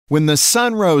When the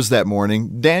sun rose that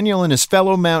morning, Daniel and his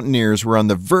fellow mountaineers were on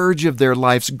the verge of their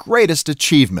life's greatest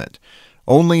achievement.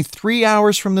 Only 3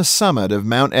 hours from the summit of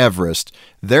Mount Everest,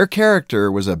 their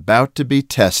character was about to be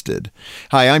tested.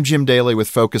 Hi, I'm Jim Daly with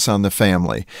Focus on the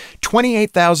Family.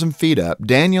 28,000 feet up,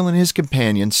 Daniel and his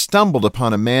companions stumbled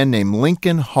upon a man named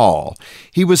Lincoln Hall.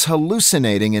 He was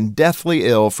hallucinating and deathly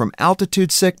ill from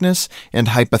altitude sickness and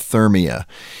hypothermia.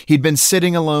 He'd been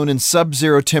sitting alone in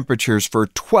sub-zero temperatures for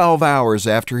 12 hours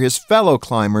after his fellow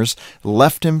climbers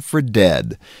left him for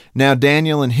dead. Now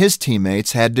Daniel and his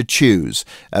teammates had to choose: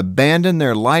 abandon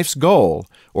their life's goal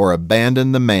or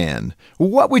abandon the man.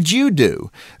 What would you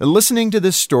do? Listening to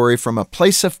this story from a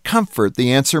place of comfort, the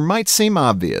answer might seem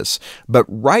obvious, but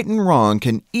right and wrong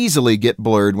can easily get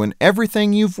blurred when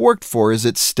everything you've worked for is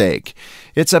at stake.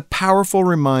 It's a powerful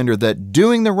reminder that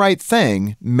doing the right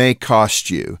thing may cost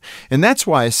you. And that's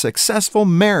why a successful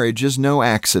marriage is no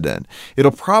accident.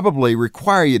 It'll probably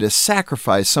require you to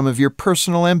sacrifice some of your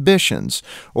personal ambitions.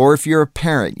 Or if you're a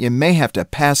parent, you may have to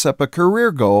pass up a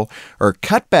career goal or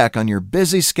cut back on your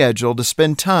busy schedule to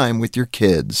spend time with your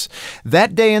kids.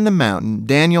 That day in the mountain,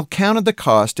 Daniel counted the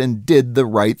cost and did the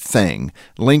right thing.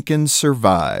 Lincoln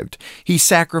survived. He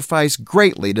sacrificed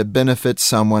greatly to benefit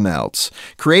someone else.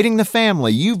 Creating the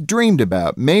family you've dreamed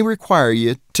about may require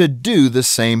you to do the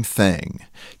same thing.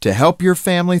 To help your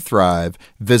family thrive,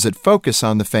 visit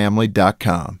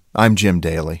FocusOnTheFamily.com. I'm Jim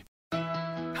Daly.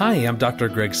 Hi, I'm Dr.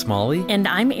 Greg Smalley. And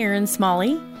I'm Erin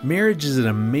Smalley. Marriage is an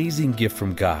amazing gift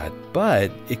from God,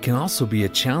 but it can also be a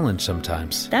challenge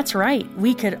sometimes. That's right.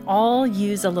 We could all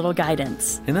use a little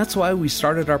guidance. And that's why we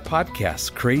started our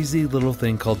podcast, Crazy Little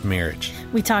Thing Called Marriage.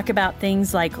 We talk about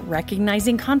things like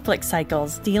recognizing conflict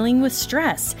cycles, dealing with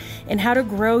stress, and how to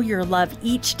grow your love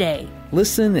each day.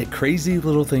 Listen at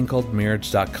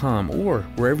crazylittlethingcalledmarriage.com or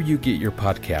wherever you get your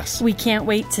podcasts. We can't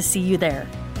wait to see you there.